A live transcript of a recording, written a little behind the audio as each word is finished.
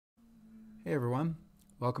Hey everyone,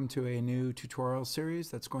 welcome to a new tutorial series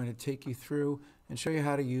that's going to take you through and show you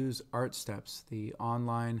how to use Artsteps, the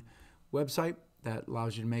online website that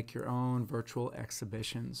allows you to make your own virtual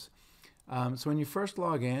exhibitions. So when you first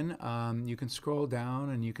log in, you can scroll down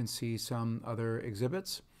and you can see some other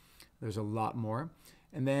exhibits. There's a lot more.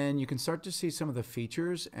 And then you can start to see some of the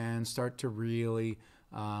features and start to really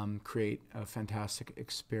create a fantastic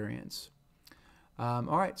experience. All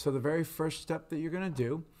right, so the very first step that you're going to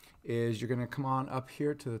do is you're going to come on up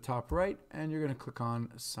here to the top right and you're going to click on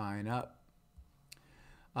sign up.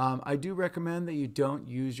 I do recommend that you don't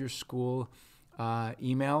use your school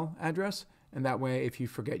email address, and that way if you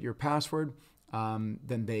forget your password,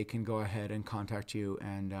 then they can go ahead and contact you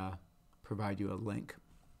and provide you a link.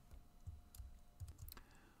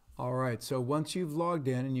 All right, so once you've logged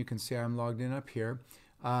in, and you can see I'm logged in up here,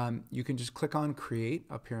 you can just click on create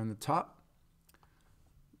up here on the top.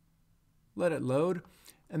 Let it load.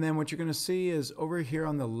 And then what you're going to see is over here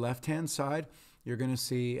on the left-hand side, you're going to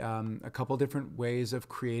see a couple different ways of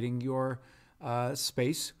creating your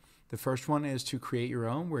space. The first one is to create your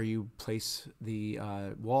own, where you place the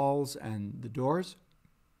walls and the doors.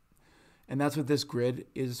 And that's what this grid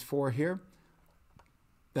is for here.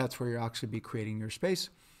 That's where you'll actually be creating your space.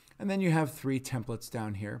 And then you have three templates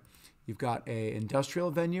down here. You've got an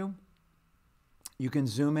industrial venue. You can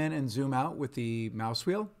zoom in and zoom out with the mouse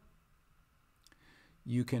wheel.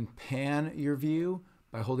 You can pan your view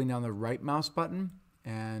by holding down the right mouse button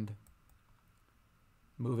and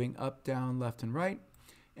moving up, down, left, and right.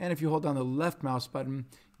 And if you hold down the left mouse button,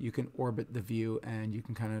 you can orbit the view and you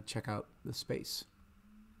can kind of check out the space.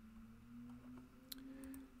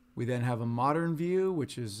 We then have a modern view,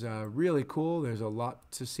 which is really cool. There's a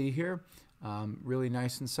lot to see here. Really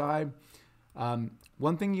nice inside.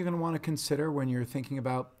 One thing you're going to want to consider when you're thinking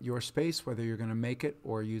about your space, whether you're going to make it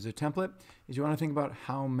or use a template, is you want to think about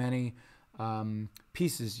how many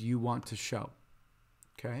pieces you want to show.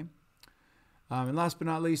 Okay. And last but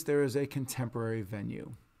not least, there is a contemporary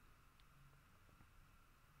venue.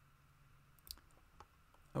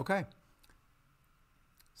 Okay.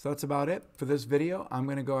 So that's about it for this video. I'm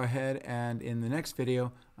going to go ahead and in the next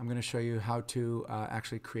video, I'm going to show you how to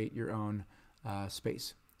actually create your own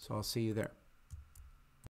space. So I'll see you there.